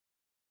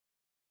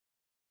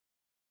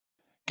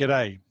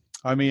G'day,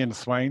 I'm Ian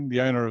Swain, the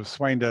owner of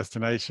Swain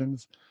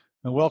Destinations,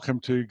 and welcome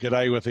to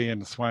G'day with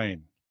Ian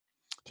Swain.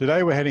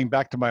 Today we're heading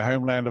back to my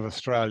homeland of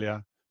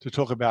Australia to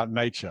talk about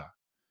nature.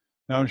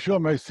 Now I'm sure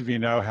most of you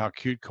know how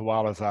cute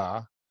koalas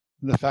are,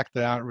 and the fact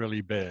they aren't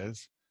really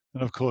bears,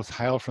 and of course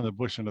hail from the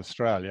bush in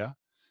Australia,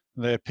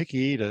 and they're picky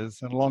eaters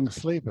and long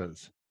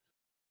sleepers.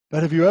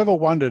 But have you ever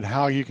wondered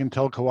how you can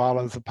tell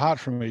koalas apart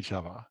from each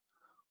other?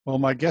 Well,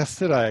 my guest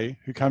today,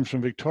 who comes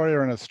from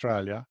Victoria in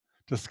Australia,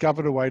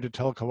 discovered a way to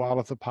tell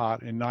koalas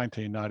apart in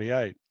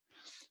 1998.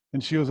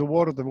 And she was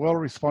awarded the World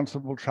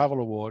Responsible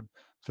Travel Award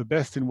for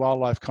Best in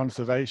Wildlife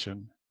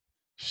Conservation.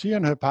 She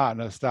and her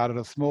partner started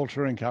a small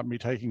touring company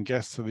taking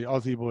guests to the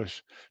Aussie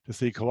bush to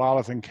see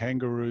koalas and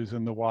kangaroos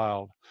in the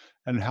wild,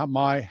 and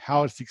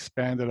how it's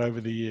expanded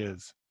over the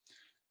years.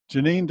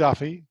 Janine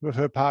Duffy, with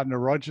her partner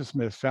Roger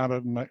Smith,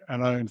 founded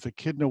and owns the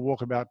Kidna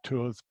Walkabout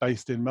Tours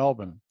based in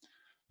Melbourne,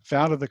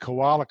 founded the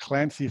Koala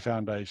Clancy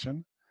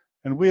Foundation,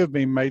 and we have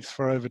been mates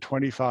for over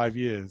 25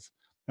 years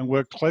and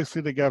work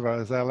closely together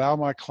as I allow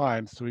my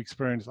clients to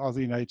experience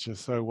Aussie nature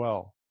so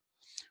well.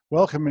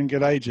 Welcome and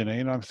g'day,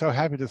 Janine. I'm so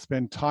happy to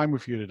spend time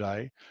with you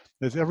today,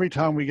 as every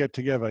time we get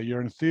together, your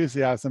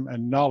enthusiasm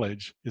and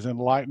knowledge is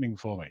enlightening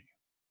for me.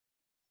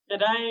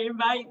 G'day,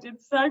 mate.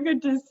 It's so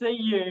good to see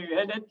you,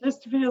 and it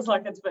just feels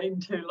like it's been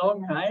too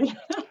long, hey?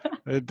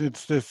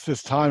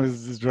 This time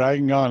is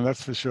dragging on,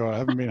 that's for sure. I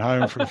haven't been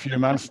home for a few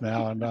months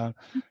now, and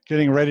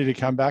getting ready to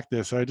come back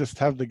there. So just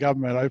have the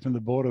government open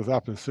the borders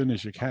up as soon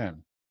as you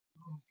can.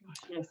 Oh, gosh,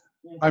 yes.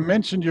 I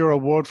mentioned your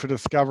award for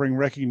discovering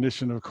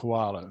recognition of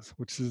koalas,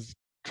 which is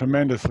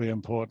tremendously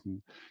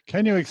important.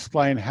 Can you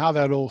explain how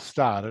that all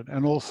started,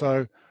 and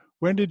also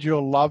when did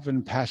your love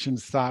and passion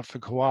start for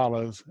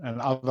koalas and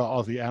other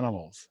Aussie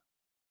animals?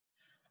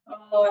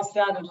 Oh, I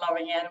started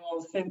loving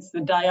animals since the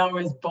day I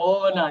was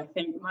born, I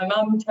think. My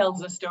mum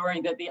tells a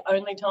story that the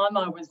only time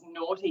I was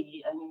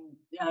naughty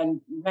and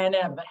ran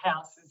out of the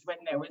house is when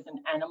there was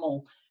an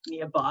animal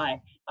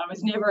nearby. I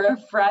was never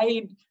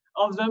afraid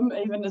of them,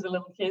 even as a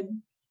little kid.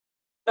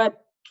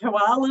 But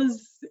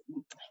koalas,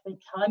 they're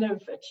kind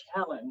of a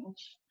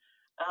challenge.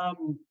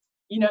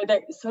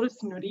 They're sort of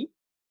snooty,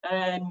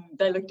 and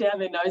they look down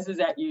their noses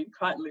at you,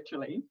 quite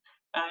literally.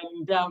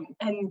 And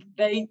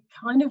they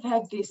kind of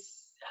have this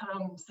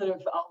sort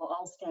of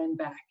I'll stand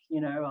back,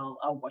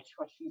 I'll watch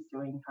what she's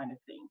doing kind of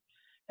thing,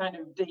 kind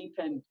of deep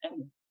and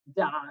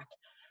dark,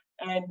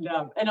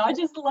 and I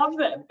just love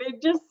them. They're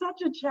just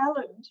such a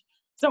challenge.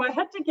 So I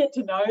had to get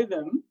to know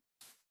them,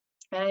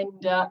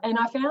 and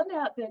I found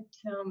out that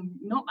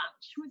not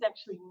much was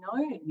actually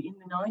known in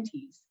the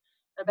 90s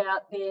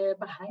about their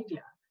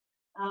behaviour,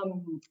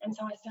 and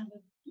so I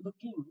started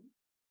looking.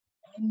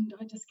 And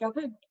I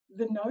discovered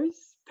the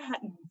nose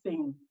pattern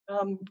thing.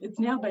 It's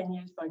now being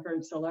used by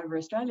groups all over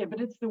Australia,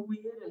 but it's the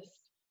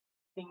weirdest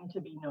thing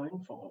to be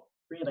known for,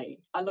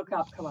 really. I look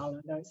up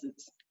koala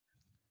noses.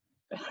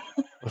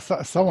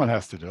 Well, someone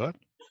has to do it.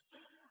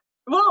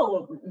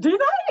 Well, do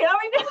they? I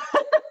mean,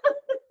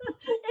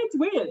 it's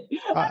weird.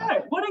 I don't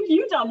know. What have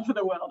you done for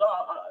the world?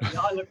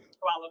 I look at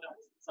koala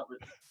noses.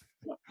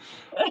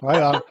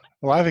 Well,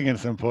 I think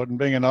it's important.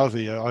 Being an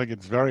Aussie, I think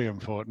it's very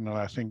important, and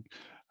I think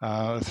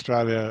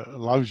Australia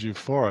loves you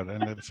for it,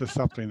 and it's just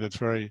something that's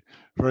very,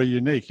 very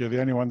unique. You're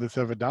the only one that's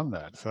ever done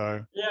that,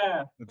 so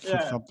it's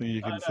just something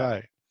you can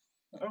say.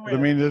 But I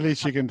mean, at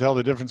least you can tell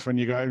the difference when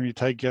you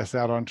take guests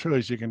out on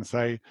tours. You can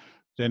say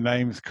their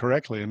names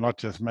correctly and not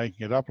just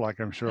making it up like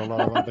I'm sure a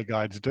lot of other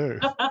guides do.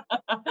 I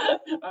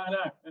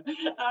know,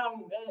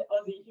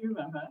 Aussie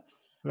humour, huh?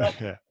 But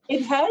yeah.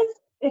 It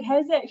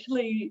has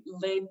actually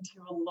led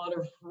to a lot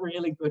of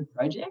really good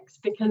projects,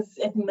 because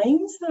it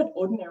means that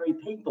ordinary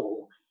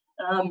people,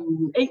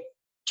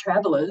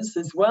 travellers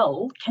as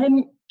well,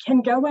 can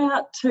go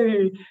out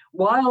to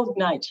wild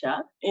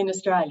nature in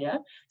Australia,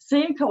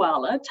 see a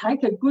koala,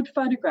 take a good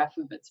photograph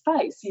of its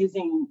face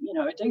using,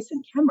 a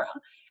decent camera,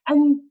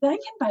 and they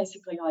can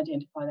basically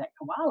identify that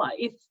koala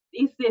if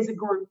there's a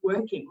group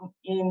working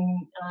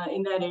in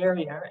that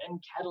area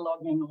and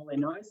cataloguing all their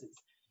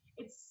noses.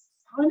 It's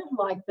kind of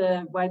like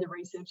the way the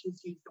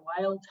researchers use the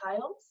whale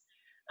tails.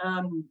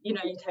 You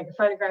take a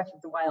photograph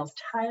of the whale's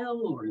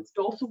tail or its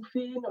dorsal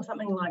fin or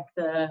something like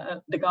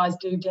the guys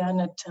do down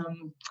at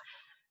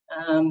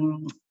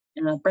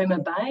Bremer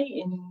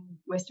Bay in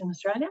Western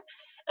Australia,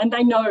 and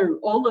they know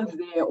all of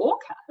their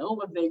orca,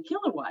 all of their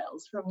killer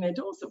whales from their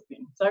dorsal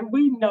fin. So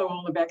we know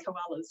all about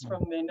koalas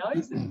from their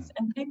noses,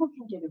 and people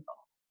can get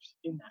involved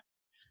in that.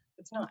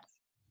 It's nice.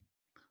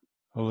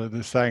 Well,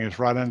 they're saying it's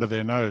right under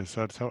their nose,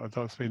 so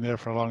it's been there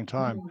for a long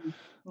time. Mm-hmm.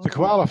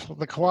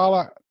 The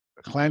Koala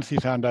Clancy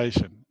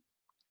Foundation,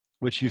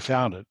 which you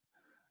founded,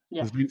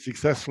 has been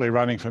successfully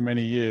running for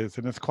many years,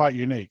 and it's quite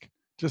unique.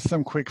 Just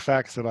some quick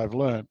facts that I've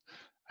learned.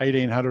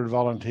 1,800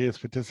 volunteers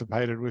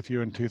participated with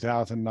you in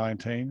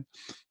 2019.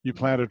 You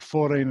planted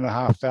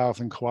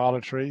 14,500 koala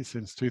trees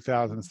since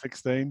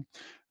 2016, and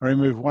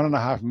removed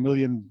 1.5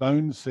 million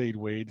bone seed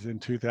weeds in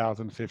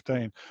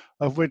 2015,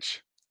 of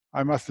which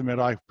I must admit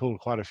I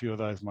pulled quite a few of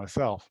those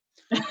myself.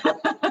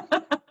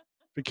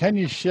 But can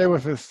you share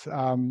with us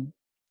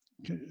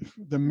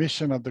the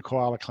mission of the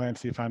Koala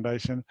Clancy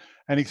Foundation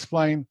and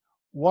explain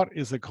what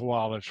is a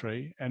koala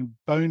tree and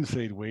bone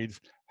seed weeds,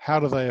 how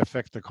do they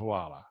affect the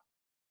koala?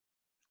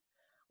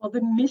 Well,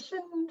 the mission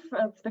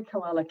of the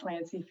Koala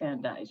Clancy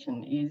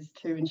Foundation is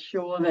to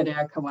ensure that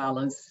our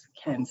koalas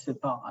can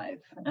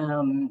survive.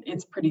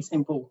 It's pretty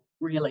simple,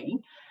 really.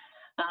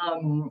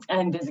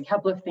 And there's a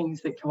couple of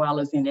things that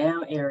koalas in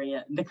our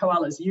area, the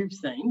koalas you've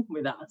seen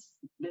with us,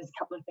 there's a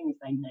couple of things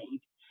they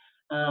need.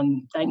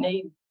 They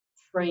need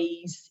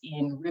trees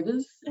in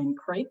rivers and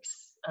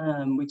creeks,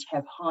 which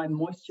have high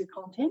moisture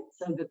content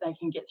so that they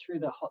can get through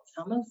the hot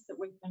summers that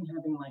we've been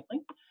having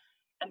lately.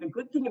 And the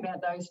good thing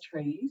about those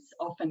trees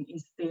often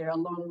is they're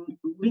along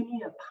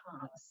linear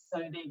paths. So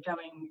they're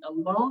going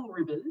along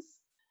rivers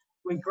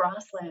with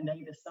grassland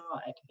either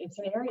side. It's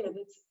an area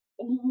that's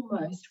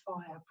almost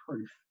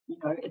fireproof. You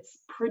know, it's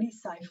pretty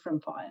safe from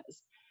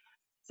fires.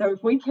 So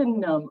if we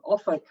can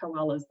offer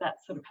koalas that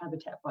sort of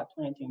habitat by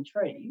planting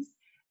trees,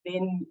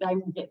 then they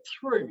will get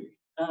through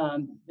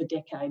the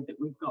decade that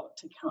we've got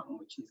to come,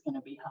 which is going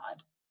to be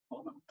hard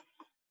for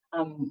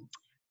them.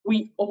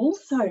 We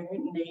also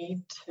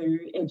need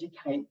to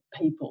educate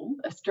people,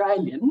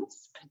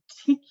 Australians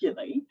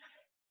particularly,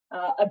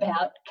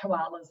 about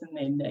koalas and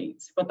their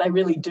needs, what they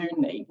really do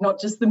need, not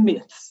just the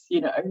myths,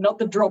 you know, not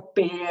the drop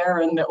bear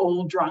and the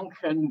all drunk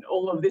and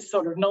all of this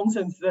sort of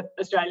nonsense that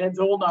Australians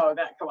all know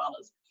about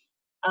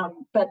koalas,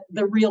 but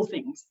the real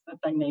things that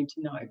they need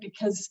to know.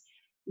 Because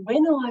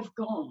when I've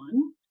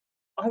gone,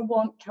 I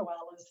want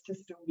koalas to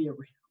still be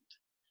around.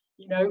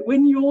 You know,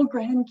 when your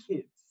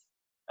grandkids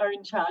are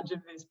in charge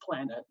of this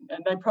planet,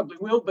 and they probably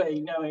will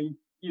be knowing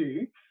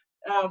you,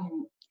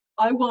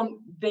 I want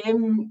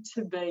them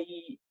to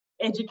be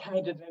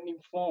educated and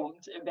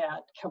informed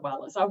about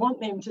koalas. I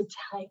want them to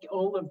take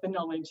all of the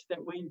knowledge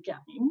that we've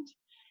gained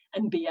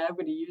and be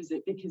able to use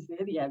it, because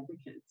they're the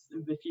advocates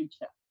of the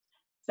future.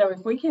 So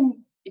if we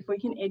can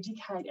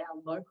educate our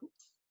locals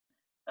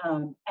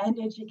and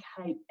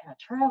educate our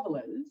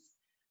travellers,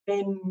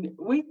 then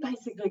we've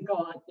basically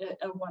got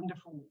a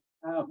wonderful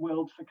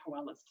world for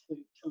koalas to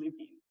live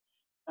in.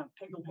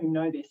 People who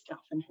know their stuff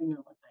and who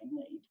know what they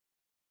need.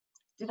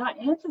 Did I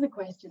answer the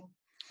question?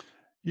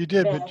 You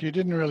did, but you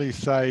didn't really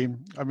say,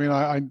 I mean,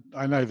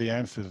 I know the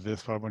answer to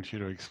this, but I want you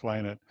to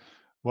explain it,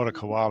 what a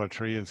koala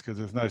tree is, because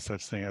there's no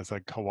such thing as a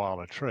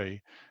koala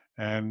tree.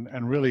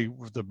 And really,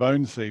 with the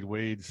bone seed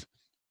weeds,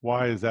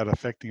 why is that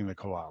affecting the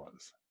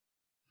koalas?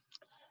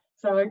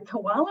 So a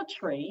koala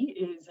tree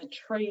is a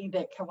tree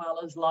that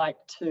koalas like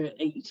to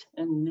eat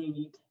and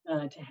need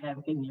to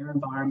have in their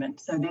environment.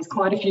 So there's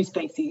quite a few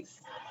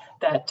species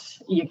that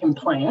you can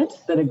plant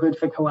that are good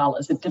for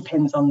koalas. It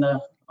depends on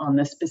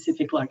the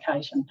specific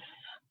location.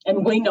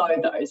 And we know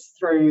those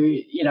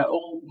through, you know,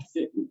 all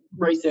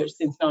research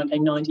since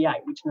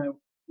 1998, which know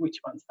which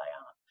ones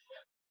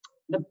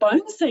they are. The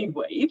bone seed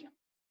weed,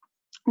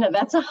 now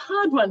that's a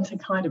hard one to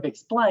kind of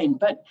explain,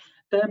 but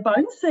the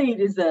bone seed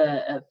is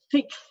a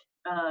thick,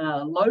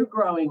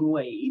 low-growing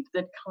weed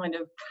that kind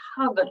of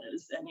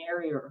covers an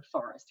area of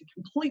forest. It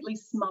completely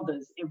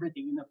smothers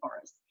everything in the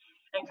forest.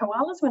 And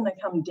koalas, when they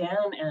come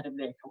down out of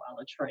their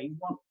koala tree,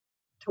 want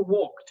to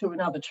walk to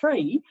another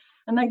tree,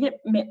 and they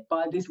get met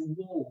by this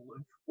wall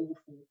of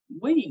awful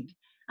weed,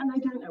 and they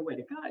don't know where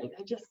to go.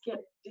 They just get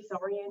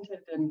disoriented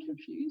and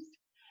confused.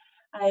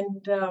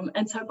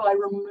 And so by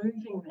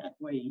removing that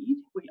weed,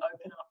 we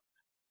open up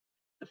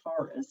the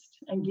forest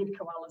and give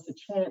koalas a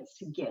chance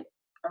to get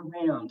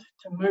around,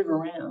 to move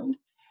around,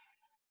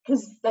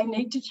 because they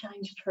need to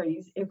change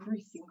trees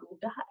every single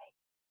day.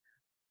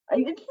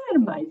 Isn't that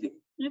amazing?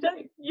 You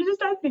just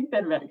don't think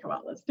that about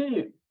koalas, do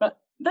you? But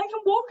they can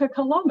walk a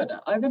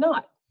kilometre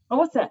overnight. Oh,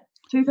 what's that?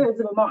 2/3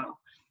 of a mile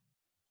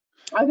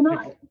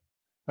overnight.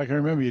 I can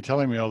remember you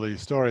telling me all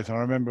these stories, and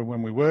I remember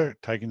when we were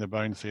taking the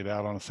bone seed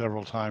out on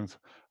several times.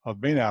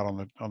 I've been out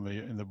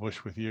in the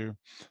bush with you.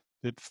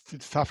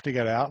 It's tough to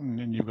get out,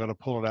 and you've got to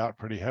pull it out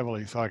pretty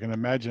heavily. So I can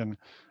imagine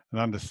and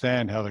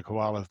understand how the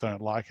koalas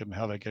don't like it and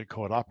how they get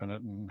caught up in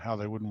it and how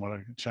they wouldn't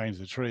want to change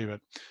the tree.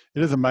 But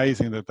it is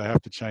amazing that they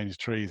have to change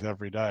trees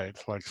every day.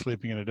 It's like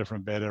sleeping in a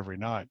different bed every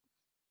night.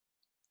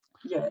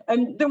 Yeah,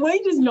 and the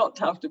weed is not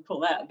tough to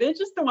pull out. They're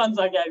just the ones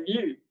I gave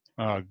you.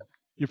 Oh,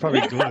 you probably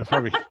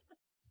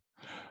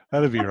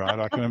that'd be right.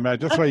 I can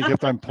imagine. That's why you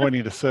kept on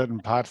pointing to certain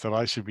parts that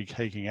I should be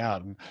taking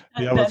out, and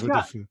the others were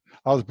just.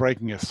 I was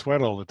breaking a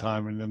sweat all the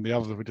time, and then the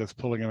others were just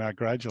pulling them out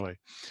gradually.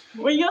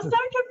 Well, you're so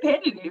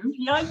competitive.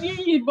 I knew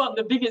you'd want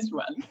the biggest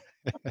one.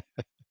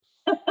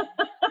 All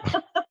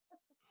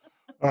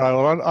right.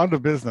 Well, on to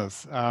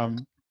business. I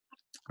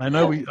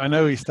know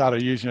we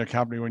started using a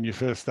company when you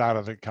first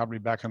started the company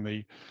back in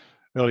the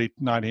early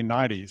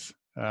 1990s,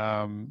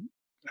 and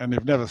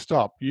they've never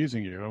stopped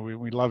using you.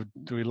 We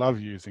love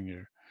using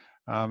you.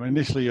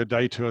 Initially, your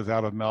day tours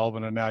out of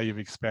Melbourne, and now you've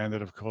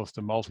expanded, of course,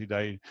 to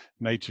multi-day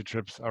nature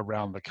trips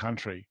around the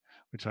country,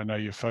 which I know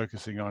you're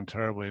focusing on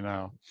terribly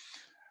now.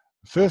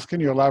 First, can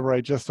you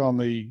elaborate just on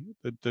the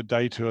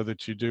day tour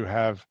that you do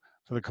have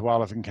for the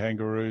koalas and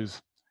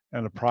kangaroos,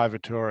 and a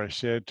private tour or a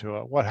shared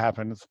tour? What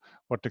happens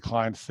what the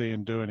clients see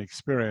and do and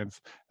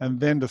experience, and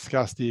then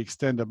discuss the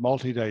extended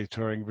multi-day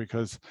touring,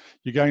 because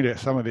you're going to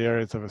some of the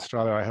areas of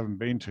Australia I haven't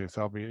been to,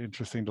 so it'll be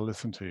interesting to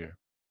listen to you.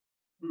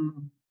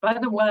 By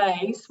the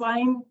way,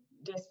 Swain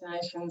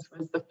Destinations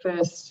was the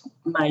first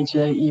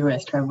major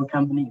US travel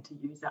company to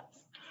use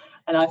us,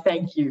 and I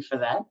thank you for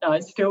that. I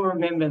still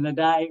remember the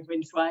day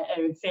when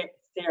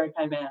Sarah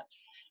came out,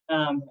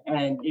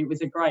 and it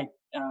was a great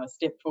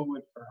step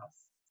forward for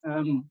us.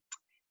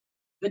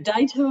 The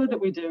day tour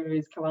that we do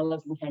is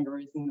koalas and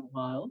kangaroos in the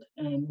wild,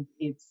 and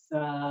it's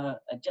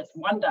just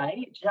one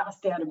day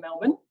just out of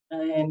Melbourne,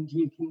 and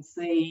you can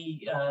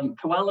see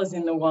koalas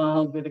in the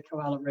wild with a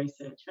koala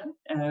researcher.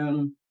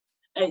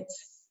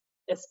 It's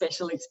a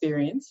special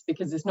experience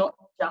because it's not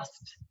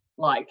just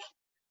like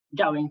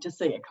going to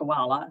see a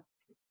koala,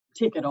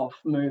 tick it off,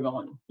 move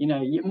on. You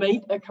know, you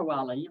meet a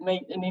koala, you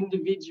meet an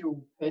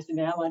individual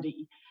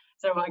personality.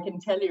 So I can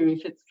tell you,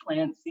 if it's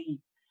Clancy,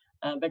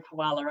 the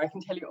koala, I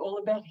can tell you all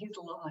about his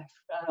life.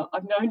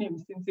 I've known him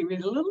since he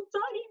was a little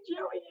tiny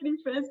Joey and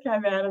he first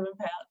came out of the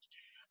pouch.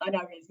 I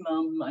know his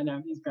mum, I know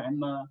his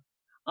grandma,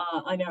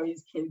 I know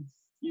his kids.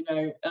 You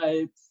know,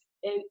 it's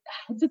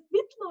a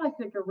bit like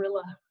the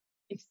gorilla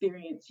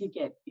experience you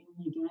get in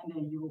Uganda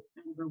and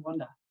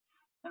Rwanda,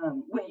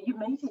 where you're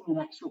meeting an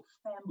actual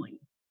family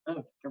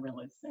of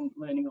gorillas and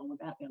learning all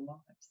about their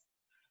lives.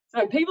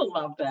 So people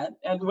love that,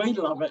 and we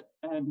love it,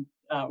 and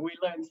we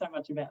learn so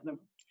much about them.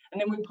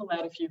 And then we pull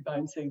out a few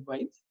bone seed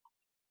weeds,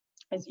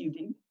 as you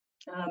did,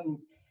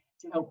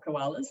 to help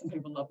koalas, and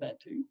people love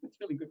that too. It's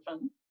really good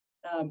fun.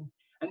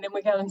 And then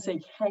we go and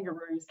see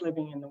kangaroos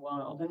living in the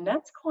wild, and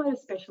that's quite a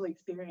special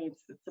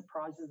experience that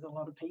surprises a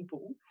lot of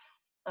people,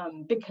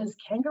 because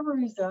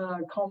kangaroos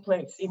are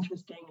complex,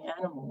 interesting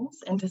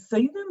animals, and to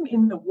see them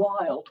in the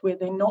wild where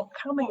they're not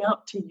coming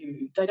up to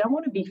you, they don't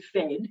want to be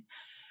fed.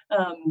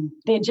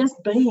 They're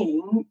just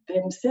being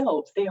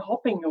themselves. They're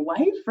hopping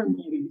away from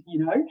you,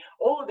 you know,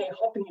 or they're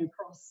hopping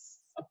across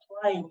a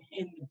plain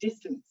in the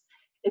distance.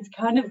 It's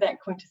kind of that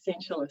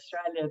quintessential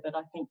Australia that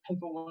I think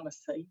people want to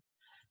see,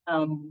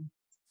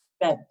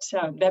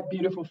 that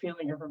beautiful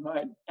feeling of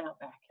remote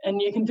outback.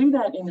 And you can do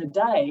that in a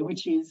day,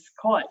 which is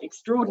quite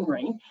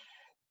extraordinary.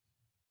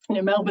 You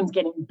know, Melbourne's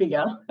getting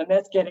bigger, and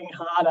that's getting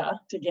harder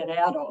to get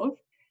out of.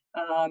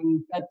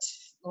 But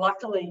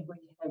luckily we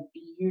have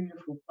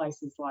beautiful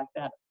places like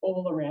that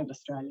all around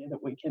Australia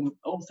that we can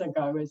also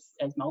go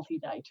as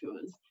multi-day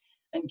tours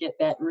and get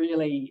that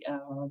really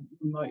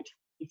remote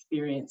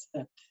experience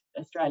that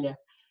Australia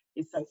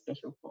is so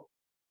special for.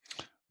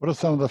 What are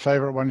some of the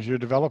favourite ones you're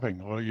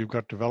developing, or you've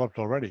got developed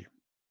already?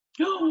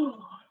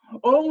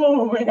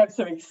 Oh, we have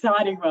some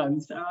exciting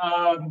ones.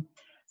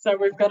 So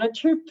we've got a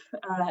trip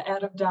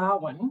out of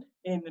Darwin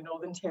in the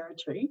Northern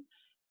Territory,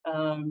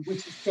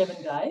 which is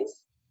 7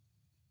 days.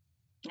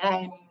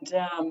 And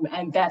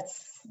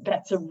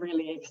that's a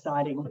really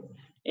exciting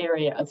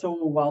area. It's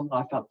all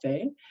wildlife up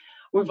there.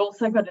 We've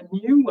also got a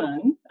new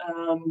one,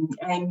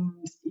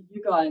 and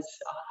you guys,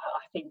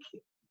 I think,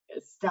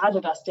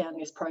 started us down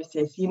this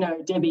process. You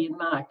know, Debbie and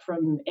Mark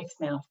from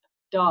Exmouth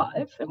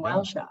Dive and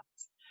Whale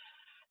Sharks.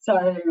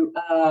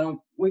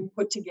 So we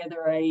put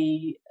together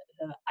a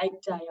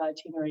 8-day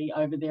itinerary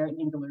over there at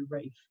Ningaloo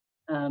Reef.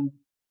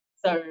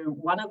 So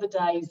one of the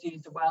days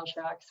is a whale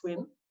shark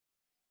swim,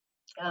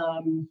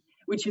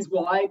 which is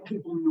why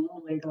people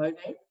normally go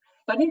there.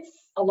 But it's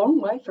a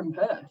long way from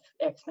Perth,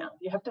 Exmouth.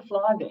 You have to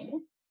fly there.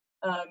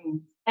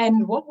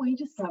 And what we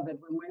discovered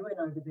when we went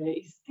over there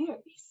is there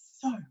is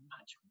so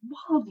much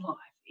wildlife.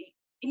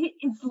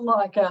 It's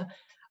like a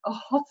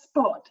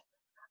hotspot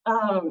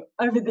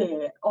over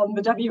there on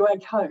the WA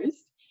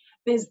coast.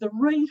 There's the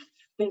reef,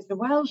 there's the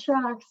whale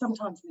sharks,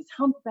 sometimes there's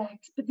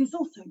humpbacks, but there's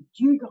also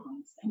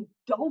dugongs and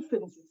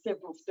dolphins of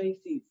several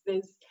species.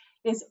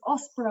 There's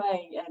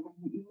osprey and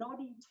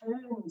noddy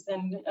terns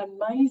and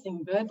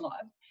amazing bird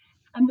life.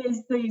 And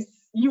there's these,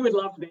 you would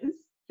love this,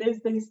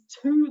 there's these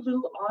 2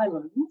 little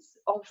islands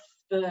off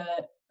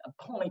the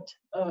point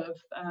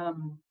of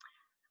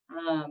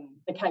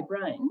the Cape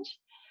Range,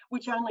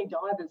 which only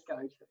divers go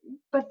to,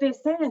 but they're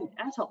sand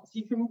atolls.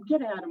 You can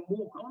get out and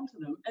walk onto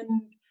them.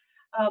 And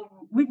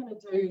we're going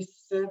to do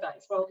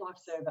surveys, wildlife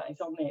surveys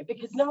on there,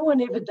 because no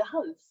one ever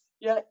does.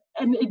 Yeah,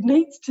 and it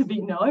needs to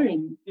be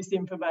known, this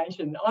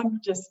information.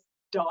 I'm just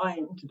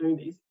dying to do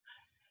this.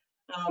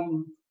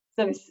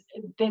 So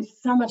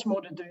there's so much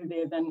more to do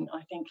there than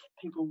I think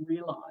people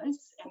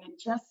realise, and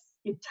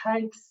it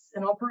takes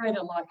an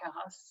operator like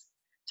us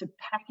to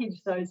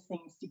package those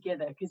things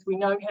together, because we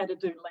know how to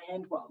do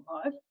land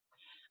wildlife,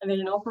 and then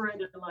an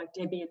operator like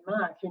Debbie and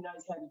Mark who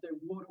knows how to do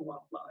water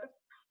wildlife.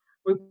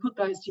 We put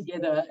those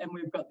together and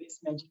we've got this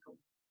magical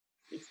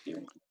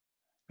experience.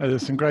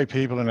 There's some great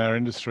people in our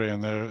industry,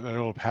 and they're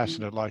all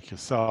passionate like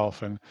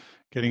yourself, and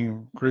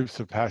getting groups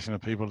of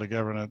passionate people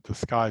together, and the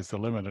sky's the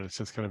limit. It's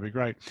just going to be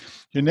great.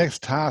 Your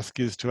next task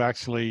is to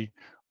actually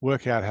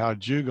work out how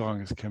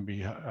dugongs can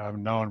be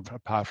known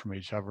apart from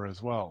each other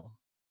as well.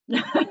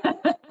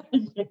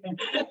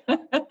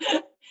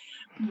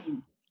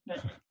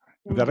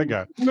 Give that a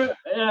go.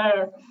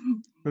 Yeah.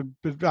 But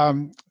is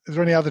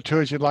there any other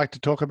tours you'd like to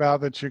talk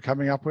about that you're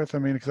coming up with? I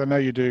mean, because I know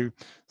you do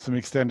some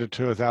extended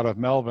tours out of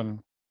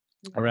Melbourne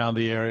around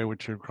the area,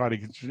 which are quite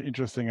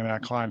interesting and our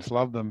clients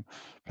love them.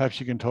 Perhaps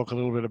you can talk a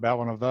little bit about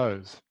one of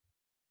those.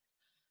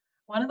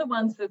 One of the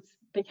ones that's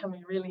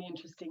becoming really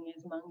interesting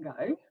is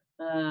Mungo.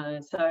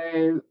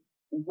 So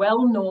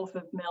well north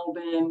of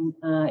Melbourne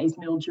is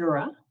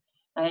Mildura,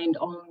 and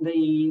on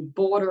the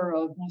border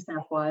of New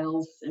South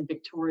Wales and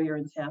Victoria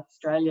and South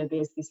Australia,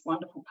 there's this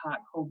wonderful park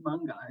called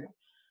Mungo.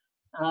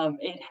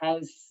 It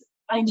has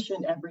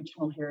ancient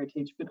Aboriginal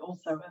heritage, but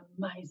also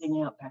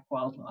amazing outback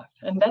wildlife.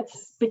 And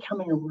that's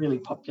becoming a really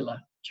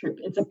popular trip.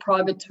 It's a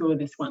private tour,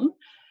 this one.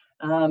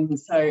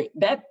 So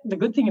that the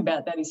good thing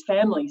about that is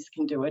families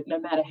can do it no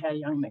matter how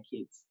young the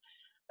kids.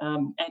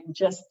 And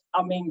just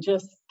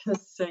to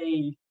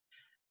see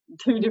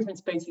 2 different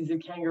species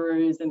of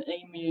kangaroos and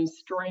emus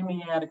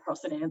streaming out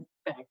across an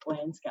outback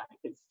landscape,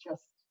 it's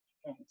just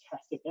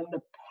fantastic. And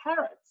the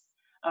parrots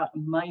are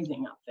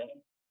amazing up there.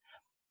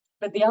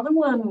 But the other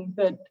one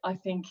that I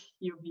think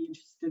you'll be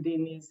interested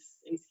in is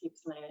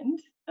Gippsland,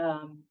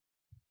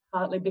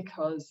 partly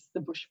because the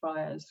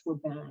bushfires were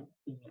bad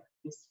here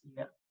this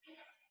year.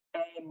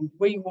 And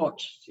we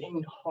watched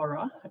in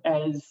horror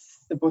as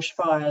the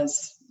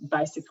bushfires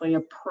basically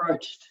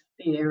approached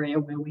the area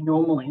where we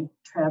normally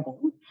travel,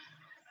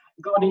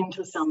 got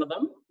into some of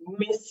them,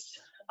 missed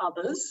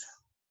others.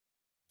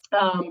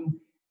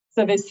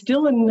 So there's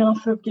still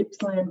enough of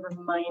Gippsland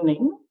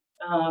remaining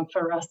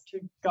for us to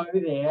go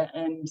there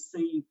and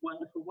see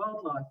wonderful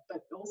wildlife,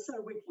 but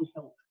also we can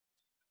help.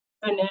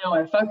 So now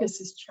our focus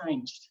has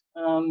changed.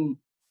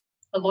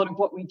 A lot of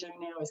what we do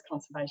now is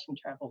conservation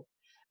travel.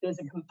 There's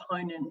a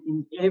component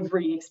in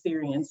every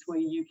experience where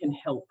you can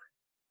help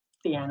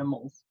the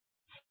animals.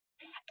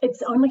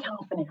 It's only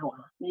half an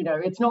hour, you know,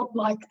 it's not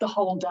like the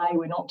whole day.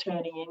 We're not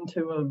turning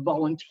into a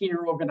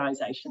volunteer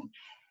organisation.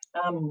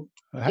 Hang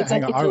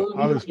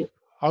on,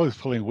 I was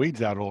pulling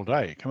weeds out all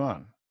day. Come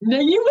on. No,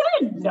 you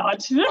were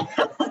not. I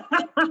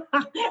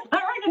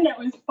reckon that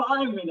was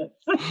 5 minutes.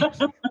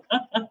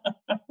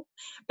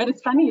 But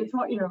it's funny, it's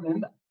what you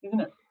remember, isn't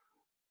it?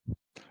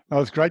 Oh,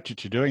 it's great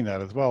that you're doing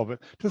that as well. But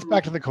just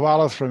back to the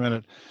koalas for a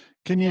minute.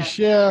 Can you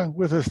share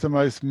with us the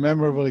most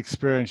memorable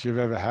experience you've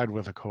ever had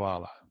with a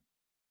koala?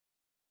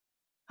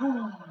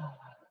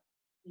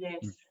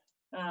 Yes.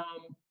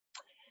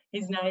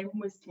 His name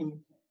was Tim.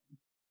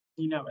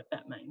 You know what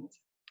that means.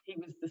 He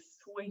was the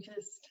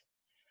sweetest,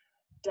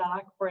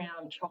 dark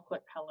brown,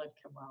 chocolate coloured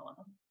koala.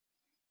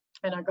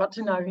 And I got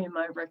to know him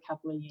over a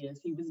couple of years.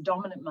 He was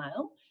dominant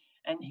male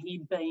and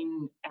he'd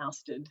been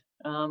ousted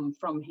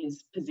from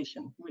his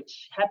position,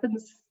 which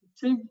happens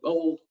to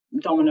all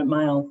dominant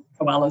male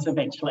koalas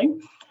eventually.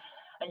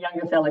 A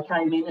younger fella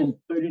came in and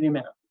booted him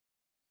out.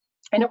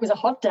 And it was a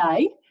hot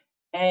day,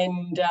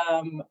 and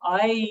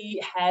I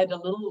had a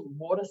little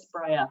water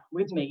sprayer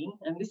with me,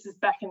 and this is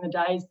back in the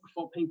days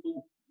before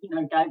people, you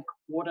know, gave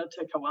water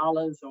to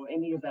koalas or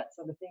any of that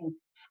sort of thing.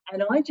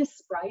 And I just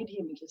sprayed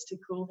him just to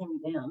cool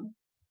him down.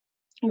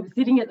 He was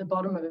sitting at the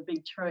bottom of a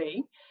big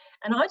tree,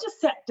 and I just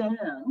sat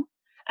down,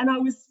 and I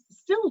was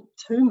still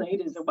 2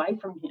 meters away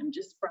from him,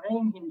 just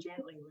spraying him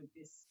gently with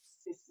this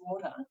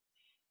water.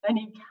 And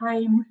he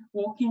came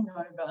walking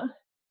over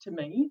to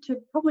me to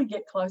probably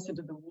get closer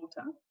to the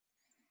water.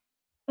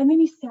 And then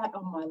he sat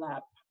on my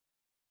lap.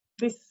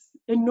 This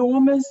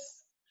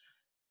enormous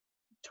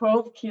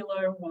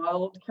 12-kilo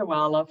wild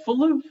koala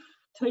full of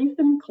teeth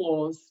and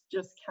claws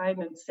just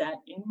came and sat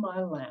in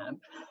my lap.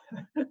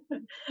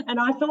 And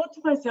I thought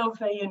to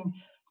myself, Ian,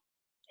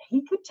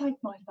 he could take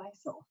my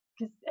face off,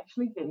 because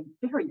actually they're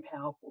very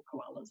powerful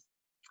koalas.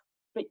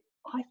 But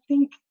I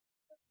think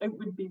it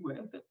would be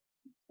worth it,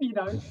 you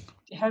know,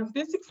 to have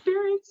this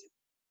experience.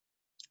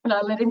 And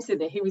I let him sit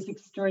there. He was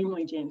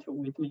extremely gentle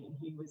with me.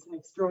 He was an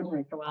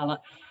extraordinary koala.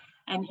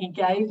 And he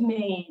gave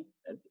me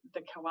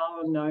the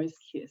koala nose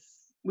kiss,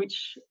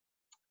 which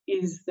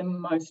is the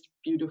most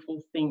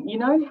beautiful thing. You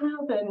know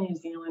how the New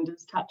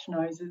Zealanders touch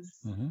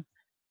noses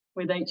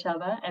with each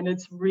other? And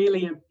it's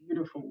really a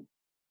beautiful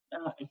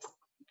thing.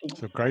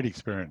 It's a great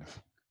experience.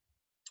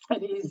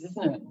 It is,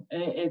 isn't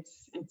it?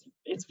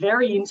 It's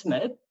very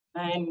intimate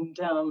and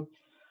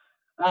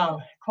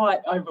quite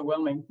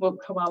overwhelming. Well,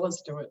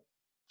 koalas do it.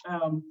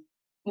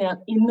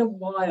 Now, in the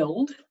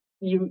wild,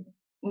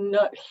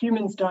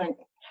 humans don't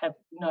have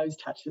nose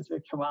touches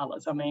with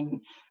koalas. I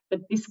mean,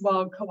 but this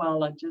wild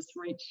koala just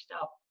reached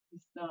up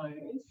his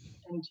nose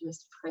and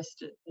just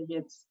pressed it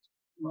against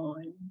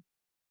mine.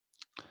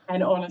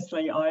 And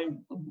honestly, I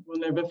will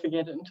never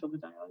forget it until the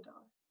day I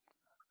die.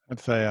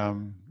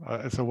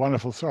 It's a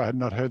wonderful story. I had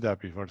not heard that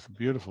before. It's a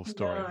beautiful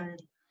story. No.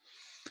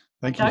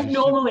 Thank you. I don't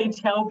normally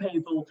tell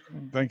people.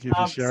 Thank you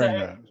for sharing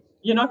that.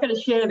 You're not going to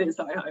share this,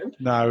 I hope.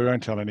 No, we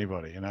won't tell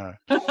anybody, you know.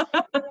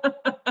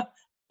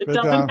 It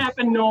doesn't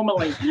happen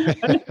normally.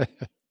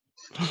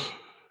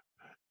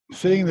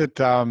 Seeing that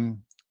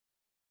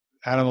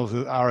animals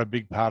are a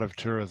big part of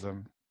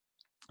tourism,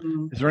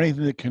 is there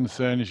anything that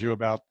concerns you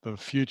about the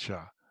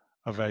future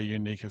of our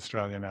unique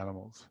Australian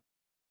animals?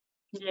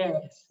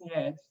 Yes,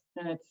 yes.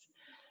 And it's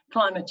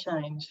climate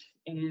change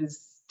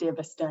is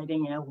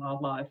devastating our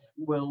wildlife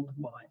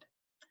worldwide.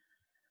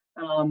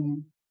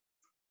 And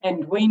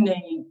we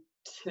need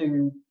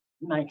to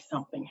make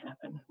something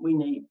happen. We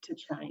need to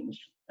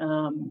change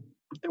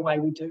the way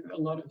we do a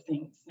lot of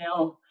things.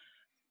 Now,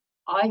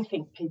 I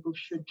think people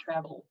should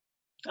travel.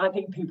 I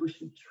think people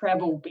should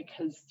travel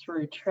because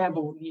through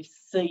travel you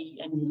see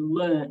and you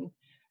learn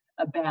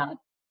about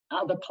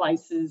other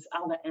places,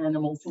 other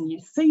animals, and you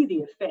see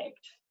the effect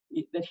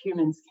that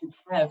humans can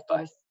have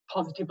both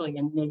positively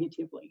and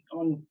negatively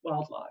on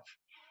wildlife.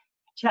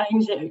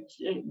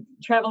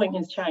 Traveling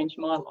has changed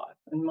my life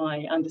and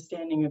my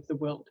understanding of the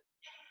world.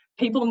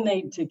 People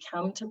need to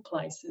come to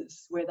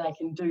places where they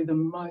can do the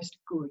most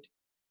good.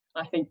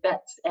 I think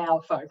that's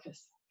our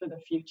focus for the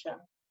future.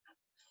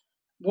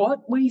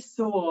 What we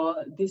saw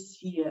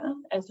this year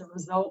as a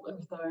result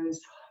of those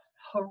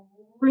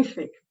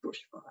horrific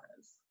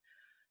bushfires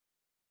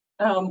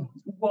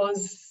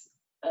was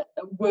a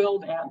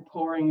world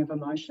outpouring of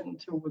emotion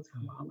towards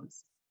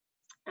koalas.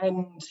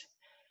 And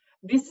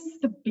this is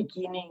the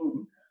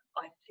beginning,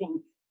 I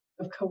think,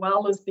 of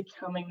koalas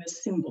becoming the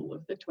symbol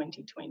of the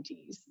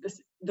 2020s,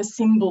 the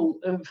symbol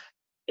of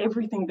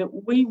everything that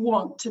we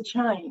want to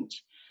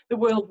change. The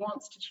world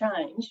wants to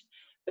change,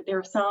 but there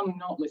are some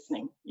not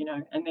listening,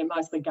 and they're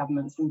mostly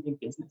governments and big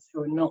business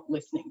who are not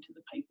listening to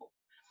the people.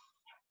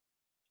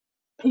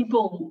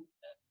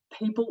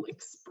 People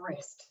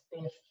expressed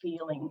their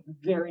feeling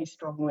very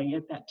strongly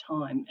at that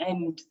time,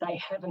 and they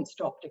haven't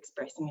stopped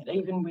expressing it,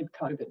 even with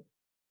COVID.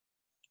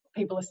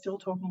 People are still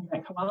talking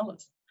about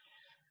koalas.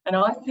 And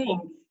I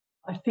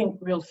think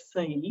we'll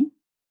see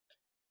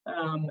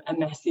a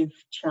massive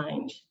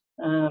change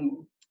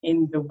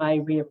in the way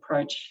we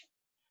approach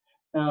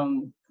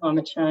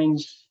climate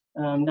change,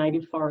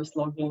 native forest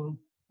logging,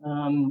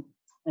 and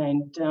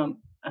the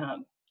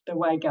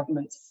way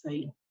governments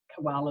see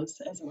koalas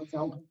as a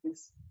result of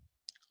this.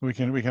 We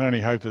can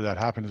only hope that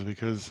happens,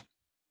 because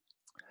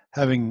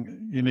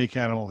having unique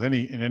animals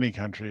in any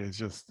country is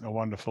just a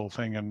wonderful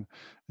thing. And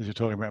as you're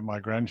talking about my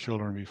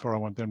grandchildren before, I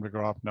want them to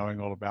grow up knowing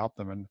all about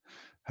them, and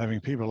having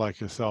people like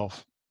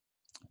yourself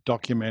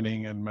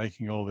documenting and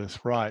making all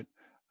this right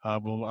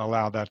will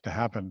allow that to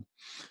happen.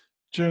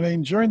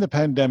 Janine, during the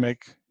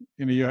pandemic,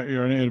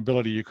 your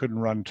inability, you couldn't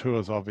run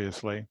tours,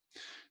 obviously.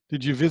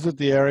 Did you visit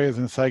the areas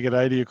and say good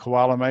day to your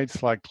koala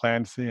mates like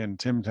Clancy and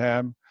Tim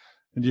Tam?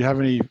 And do you have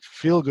any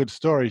feel-good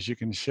stories you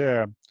can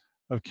share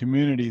of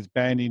communities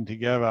banding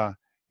together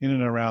in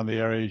and around the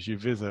areas you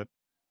visit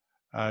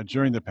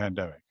during the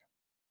pandemic?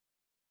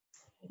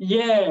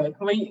 Yeah,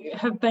 we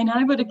have been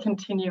able to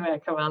continue our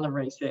koala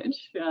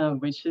research,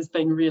 which has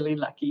been really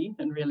lucky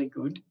and really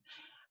good.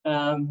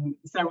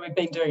 So we've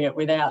been doing it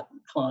without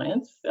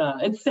clients.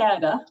 It's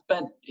sadder,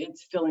 but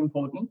it's still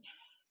important.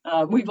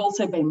 We've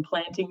also been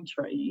planting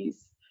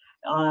trees,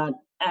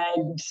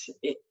 and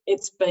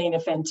it's been a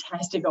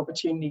fantastic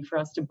opportunity for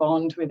us to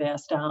bond with our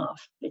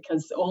staff,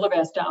 because all of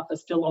our staff are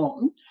still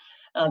on.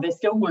 They're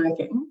still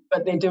working,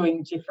 but they're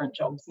doing different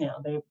jobs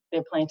now.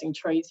 They're planting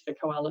trees for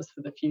koalas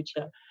for the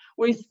future.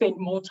 We've spent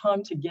more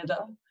time together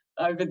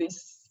over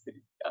this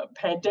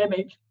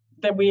pandemic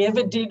than we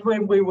ever did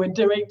when we were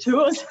doing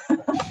tours.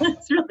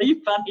 It's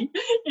really funny.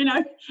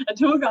 A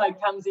tour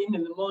guide comes in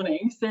the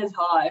morning, says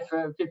hi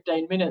for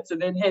 15 minutes,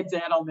 and then heads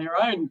out on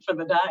their own for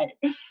the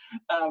day.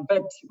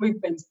 But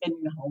we've been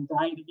spending the whole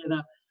day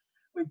together.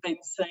 We've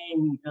been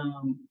seeing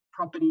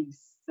properties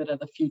that are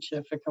the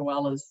future for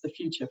koalas, the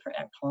future for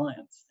our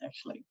clients,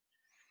 actually.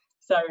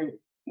 So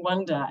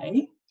one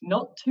day,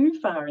 not too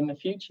far in the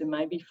future,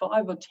 maybe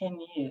 5 or 10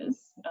 years,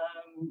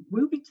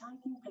 we'll be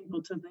taking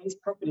people to these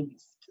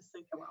properties to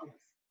see koalas.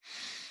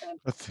 And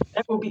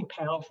that will be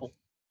powerful.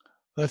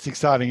 That's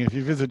exciting. If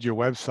you visit your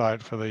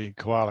website for the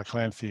Koala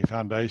Clancy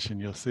Foundation,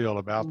 you'll see all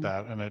about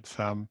that. And it's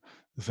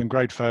there's some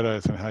great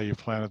photos on how you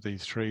planted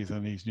these trees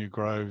and these new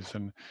groves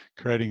and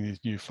creating these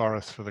new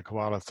forests for the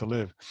koalas to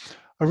live.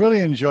 I really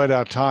enjoyed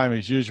our time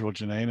as usual,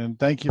 Janine, and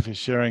thank you for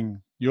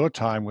sharing your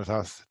time with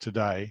us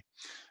today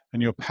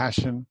and your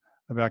passion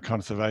about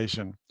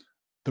conservation.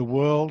 The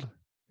world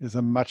is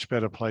a much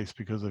better place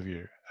because of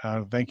you.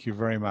 Thank you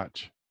very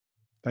much.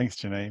 Thanks,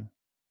 Janine.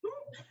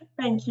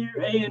 Thank you,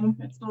 Ian.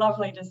 It's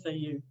lovely to see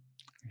you.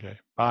 Okay,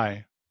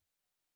 bye.